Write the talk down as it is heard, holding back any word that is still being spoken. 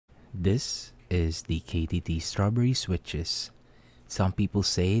This is the KTT Strawberry switches. Some people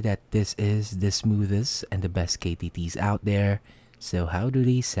say that this is the smoothest and the best KTTs out there, so how do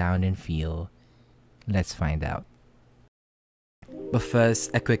they sound and feel? Let's find out. But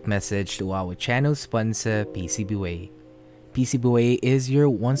first, a quick message to our channel sponsor, Pcbways. Pcbways is your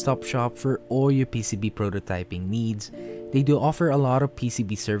one-stop shop for all your PCB prototyping needs. They do offer a lot of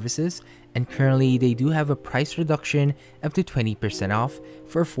PCB services, and currently they do have a price reduction up to 20% off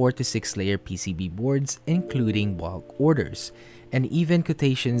for 4 to 6 layer PCB boards, including bulk orders. And even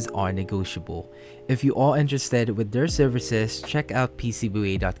quotations are negotiable. If you are interested with their services, check out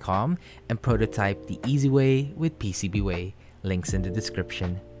pcbways.com and prototype the easy way with Pcbways. Links in the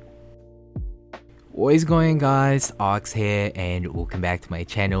description. What is going on, guys? Ox here and welcome back to my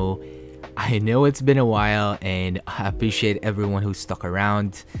channel. I know it's been a while and I appreciate everyone who stuck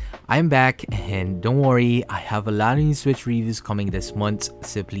around. I'm back and don't worry, I have a lot of new Switch reviews coming this month,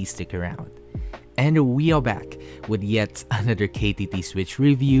 so please stick around. And we are back with yet another KTT Switch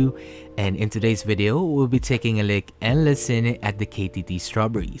review, and in today's video, we'll be taking a look and listen at the KTT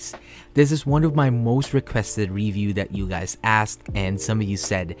Strawberries. This is one of my most requested review that you guys asked, and some of you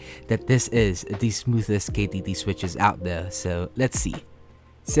said that this is the smoothest KTT switches out there, so let's see.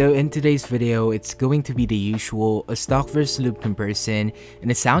 So in today's video, it's going to be the usual, a stock versus loop comparison and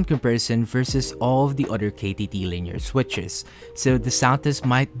a sound comparison versus all of the other KTT linear switches. So the sound test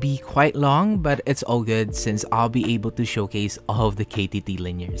might be quite long, but it's all good since I'll be able to showcase all of the KTT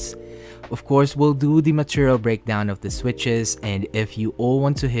linears. Of course, we'll do the material breakdown of the switches, and if you all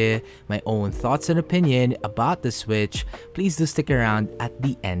want to hear my own thoughts and opinion about the switch, please do stick around at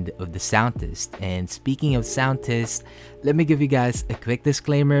the end of the sound test. And speaking of sound test, let me give you guys a quick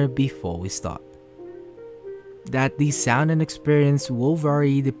disclaimer before we start. That the sound and experience will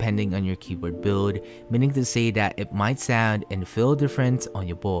vary depending on your keyboard build, meaning to say that it might sound and feel different on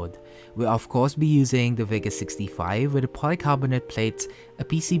your board. We'll of course be using the Vega 65 with a polycarbonate plate, a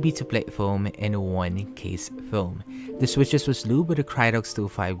PCB to plate foam, and a 1 case film. The switches was lubed with a Krydox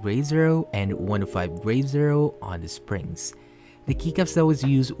 205 grade 0 and 105 grade 0 on the springs. The keycaps that was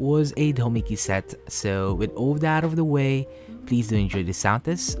used was a dummy key set, so with all that out of the way, please do enjoy the sound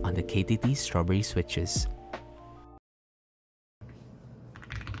test on the KTT Strawberry switches.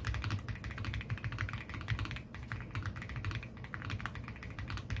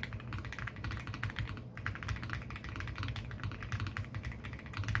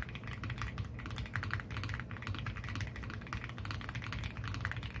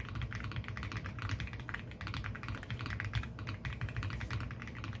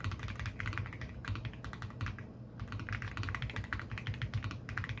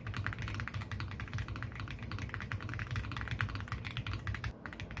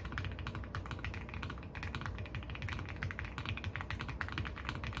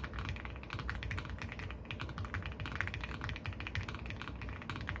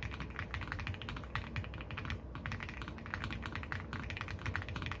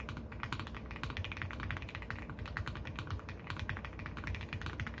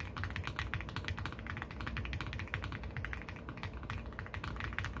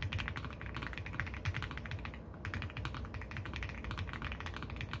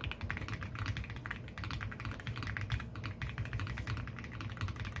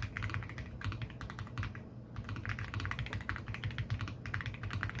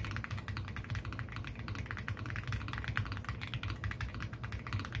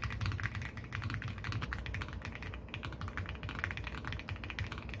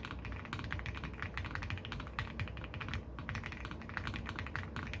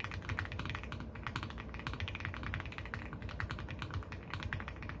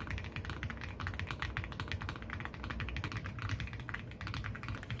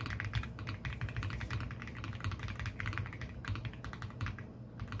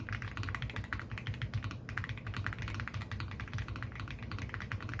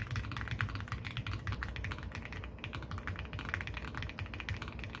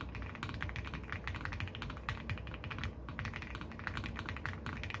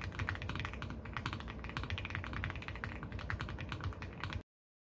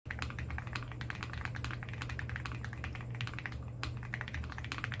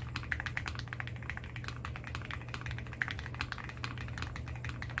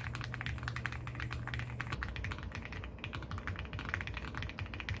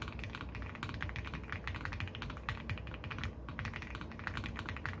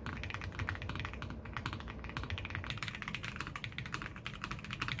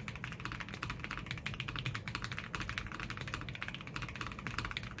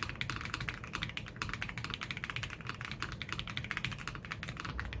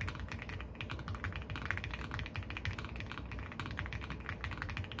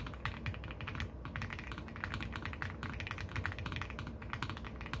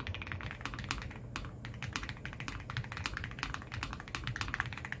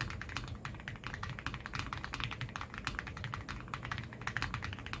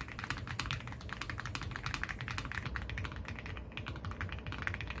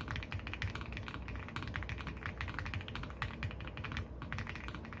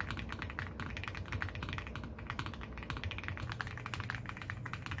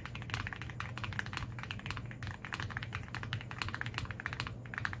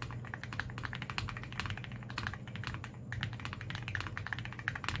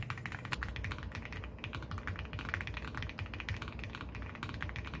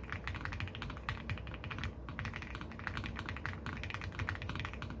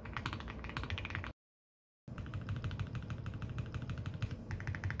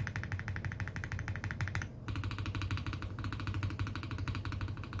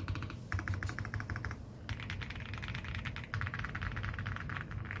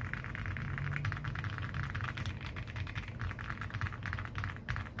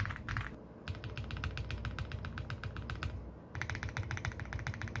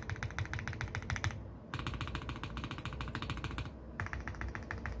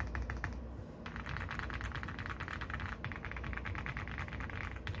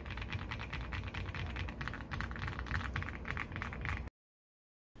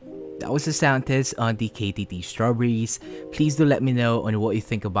 that was a sound test on the KTT Strawberries. Please do let me know on what you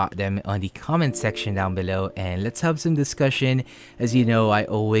think about them on the comment section down below, and let's have some discussion. As you know, I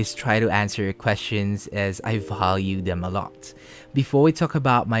always try to answer your questions as I value them a lot. Before we talk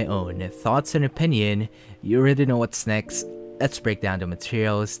about my own thoughts and opinion, you already know what's next. Let's break down the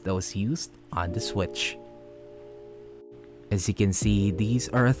materials that was used on the Switch. As you can see, these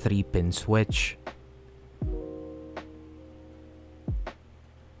are a 3-pin switch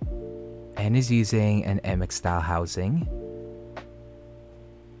and is using an MX style housing.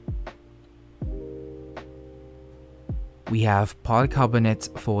 We have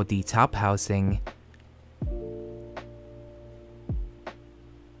polycarbonate for the top housing,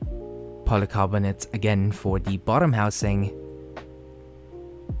 polycarbonate again for the bottom housing,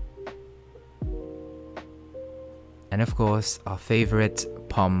 and of course our favorite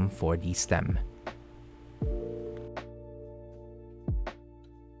POM for the stem.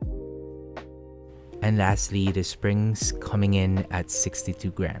 And lastly, the springs coming in at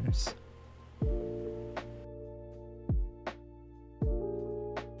 62 grams.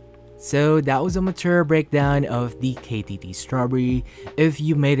 So that was a mature breakdown of the KTT Strawberry. If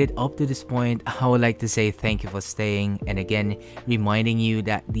you made it up to this point, I would like to say thank you for staying, and again reminding you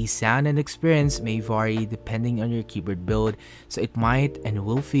that the sound and experience may vary depending on your keyboard build, so it might and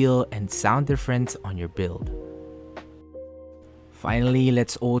will feel and sound different on your build. Finally,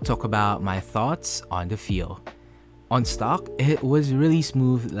 let's all talk about my thoughts on the feel. On stock, it was really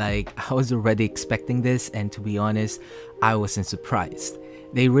smooth, like I was already expecting this, and to be honest, I wasn't surprised.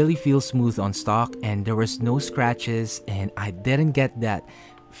 They really feel smooth on stock and there was no scratches, and I didn't get that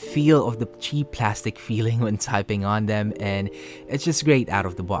feel of the cheap plastic feeling when typing on them, and it's just great out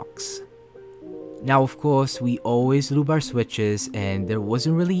of the box. Now of course, we always lube our switches and there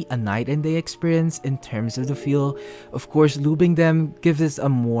wasn't really a night and day experience in terms of the feel. Of course, lubing them gives us a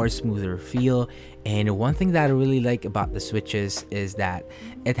more smoother feel, and one thing that I really like about the switches is that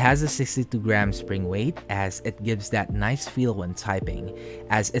it has a 62 gram spring weight, as it gives that nice feel when typing,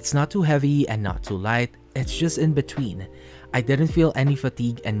 as it's not too heavy and not too light, it's just in between. I didn't feel any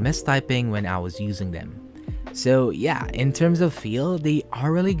fatigue and mistyping when I was using them. So yeah, in terms of feel, they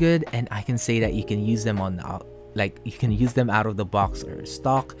are really good, and I can say that you can use them on you can use them out of the box or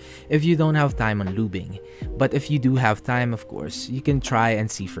stock if you don't have time on lubing. But if you do have time, of course, you can try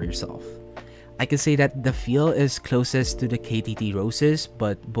and see for yourself. I can say that the feel is closest to the KTT Roses,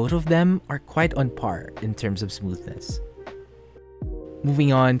 but both of them are quite on par in terms of smoothness.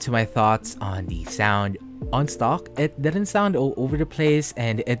 Moving on to my thoughts on the sound. On stock, it didn't sound all over the place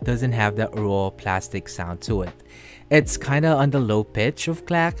and it doesn't have that raw plastic sound to it. It's kinda on the low pitch of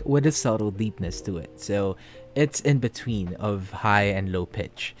clack with a subtle deepness to it, so it's in between of high and low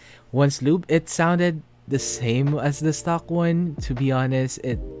pitch. Once lubed, it sounded the same as the stock one. To be honest,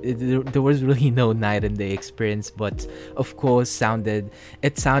 there was really no night and day experience, but of course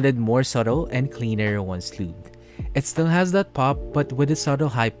it sounded more subtle and cleaner once lubed. It still has that pop, but with a subtle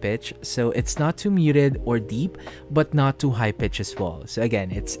high pitch, so it's not too muted or deep, but not too high pitch as well. So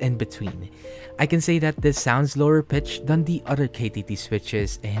again, it's in between. I can say that this sounds lower pitched than the other KTT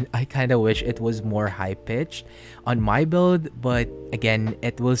switches, and I kinda wish it was more high pitched on my build, but again,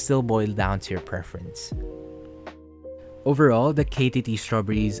 it will still boil down to your preference. Overall, the KTT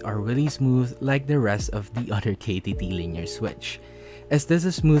Strawberries are really smooth like the rest of the other KTT linear switch. Is this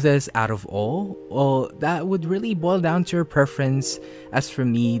the smoothest out of all? Well, that would really boil down to your preference. As for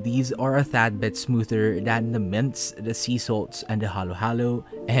me, these are a tad bit smoother than the mints, the sea salts, and the Halu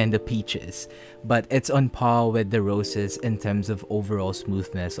and the peaches. But it's on par with the roses in terms of overall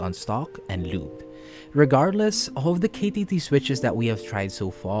smoothness on stock and lubed. Regardless, all of the KTT switches that we have tried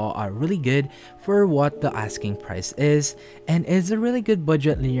so far are really good for what the asking price is, and is a really good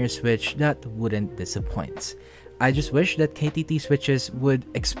budget linear switch that wouldn't disappoint. I just wish that KTT switches would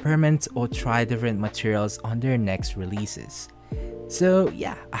experiment or try different materials on their next releases. So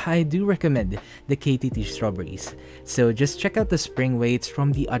yeah, I do recommend the KTT Strawberries. So just check out the spring weights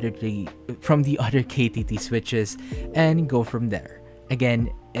from the other KTT switches and go from there.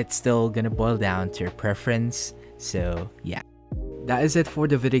 Again, it's still gonna boil down to your preference. So yeah. That is it for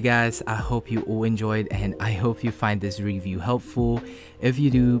the video, guys. I hope you all enjoyed and I hope you find this review helpful. If you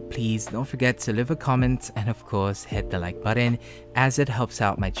do, please don't forget to leave a comment and of course hit the like button, as it helps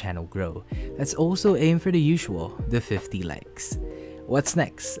out my channel grow. Let's also aim for the usual, the 50 likes. What's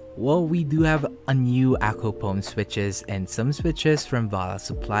next? Well, we do have a new Aquapom switches and some switches from Vala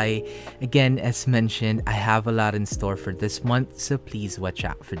Supply. Again, as mentioned, I have a lot in store for this month, so please watch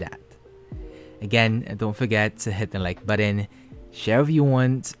out for that. Again, don't forget to hit the like button, share if you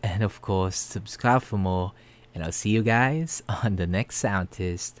want, and of course subscribe for more, and I'll see you guys on the next sound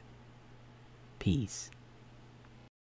test. Peace.